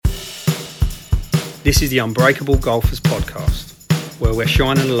This is the Unbreakable Golfers podcast, where we're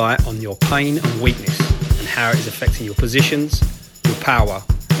shining a light on your pain and weakness and how it is affecting your positions, your power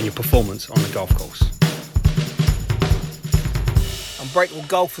and your performance on the golf course. Unbreakable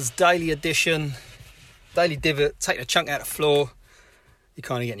Golfers Daily Edition, Daily Divot, take the chunk out of the floor. You're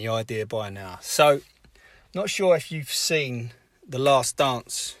kind of getting the idea by now. So, not sure if you've seen The Last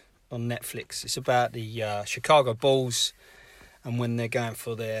Dance on Netflix. It's about the Chicago Bulls and when they're going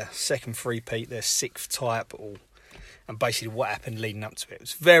for their second three-peat, their sixth title, and basically what happened leading up to it. It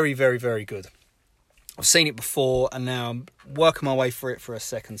was very, very, very good. I've seen it before and now I'm working my way through it for a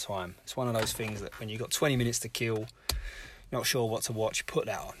second time. It's one of those things that when you've got 20 minutes to kill, not sure what to watch, put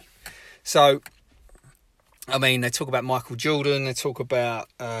that on. So, I mean, they talk about Michael Jordan, they talk about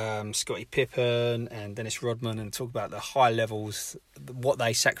Scottie Pippen and Dennis Rodman, and talk about the high levels, what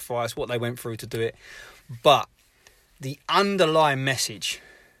they sacrificed, what they went through to do it. But the underlying message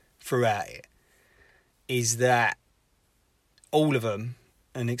throughout it is that all of them,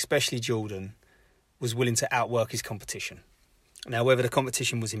 and especially Jordan, was willing to outwork his competition. Now, whether the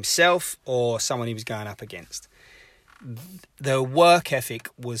competition was himself or someone he was going up against, the work ethic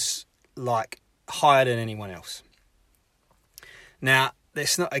was like higher than anyone else. Now,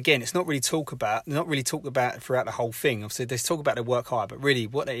 it's not really talked about throughout the whole thing. Obviously, there's talk about the work hard, but really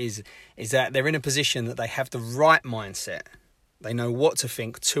what it is that they're in a position that they have the right mindset. They know what to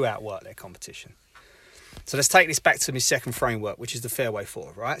think to outwork their competition. So let's take this back to my second framework, which is the Fairway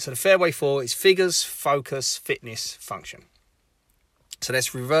 4, right? So the Fairway 4 is figures, focus, fitness, function. So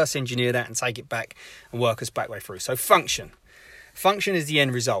let's reverse engineer that and take it back and work us back way through. So function. Function is the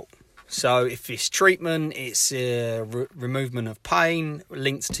end result. So if it's treatment, it's removal of pain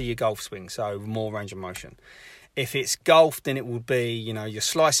linked to your golf swing, so more range of motion. If it's golf, then it will be, you're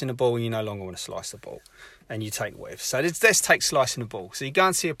slicing the ball and you no longer want to slice the ball and you take whatever. So let's take slicing the ball. So you go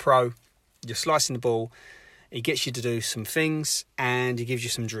and see a pro, you're slicing the ball, he gets you to do some things and he gives you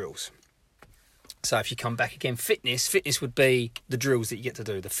some drills. So if you come back again, fitness would be the drills that you get to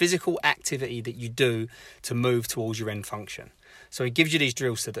do, the physical activity that you do to move towards your end function. So he gives you these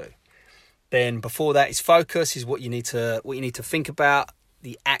drills to do. Then before that is focus, is what you need to think about,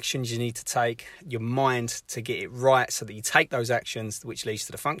 the actions you need to take, your mind to get it right so that you take those actions, which leads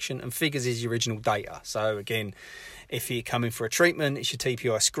to the function. And figures is your original data. So again, if you're coming for a treatment, it's your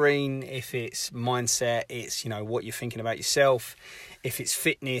TPI screen. If it's mindset, it's, what you're thinking about yourself. If it's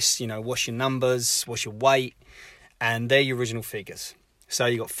fitness, what's your numbers, what's your weight, and they're your original figures. So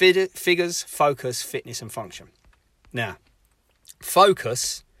you've got figures, focus, fitness, and function. Now,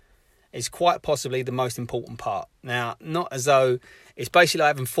 focus is quite possibly the most important part. Now, not as though it's basically like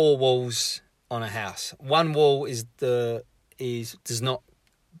having four walls on a house. One wall does not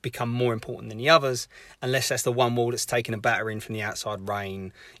become more important than the others unless that's the one wall that's taking a battering from the outside,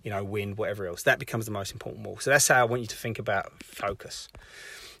 rain, wind, whatever else. That becomes the most important wall. So that's how I want you to think about focus.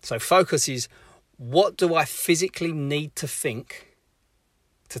 So focus is, what do I physically need to think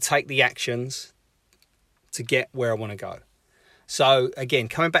to take the actions to get where I want to go? So again,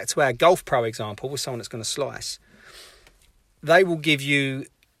 coming back to our golf pro example with someone that's going to slice, they will give you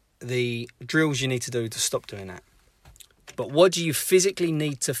the drills you need to do to stop doing that. But what do you physically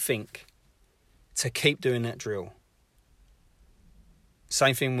need to think to keep doing that drill?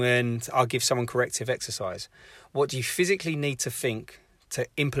 Same thing when I'll give someone corrective exercise. What do you physically need to think to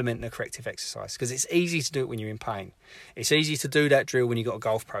implement the corrective exercise? Because it's easy to do it when you're in pain. It's easy to do that drill when you've got a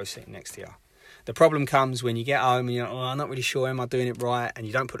golf pro sitting next to you. The problem comes when you get home and you're like, I'm not really sure, am I doing it right? And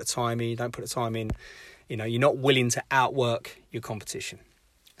you don't put the time in, you're not willing to outwork your competition.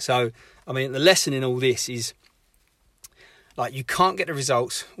 So, the lesson in all this is, you can't get the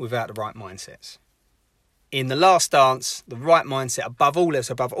results without the right mindsets. In The Last Dance, the right mindset above all else,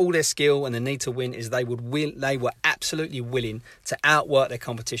 above all their skill and the need to win, is they were absolutely willing to outwork their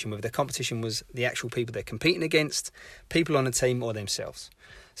competition, whether their competition was the actual people they're competing against, people on the team, or themselves.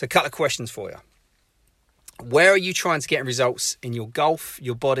 So a couple of questions for you. Where are you trying to get results in your golf,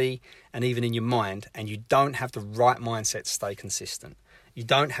 your body, and even in your mind, and you don't have the right mindset to stay consistent? You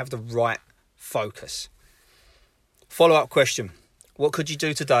don't have the right focus. Follow-up question. What could you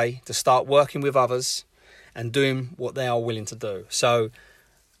do today to start working with others and doing what they are willing to do? So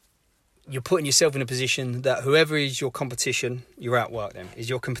you're putting yourself in a position that whoever is your competition, you outwork them. Is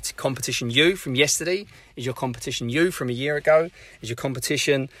your competition you from yesterday? Is your competition you from a year ago? Is your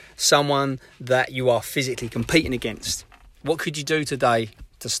competition someone that you are physically competing against? What could you do today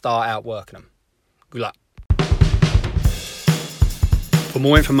to start outworking them? Good luck. For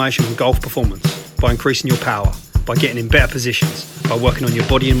more information on golf performance, by increasing your power, by getting in better positions, by working on your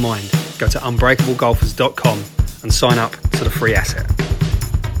body and mind, go to unbreakablegolfers.com and sign up to the free asset.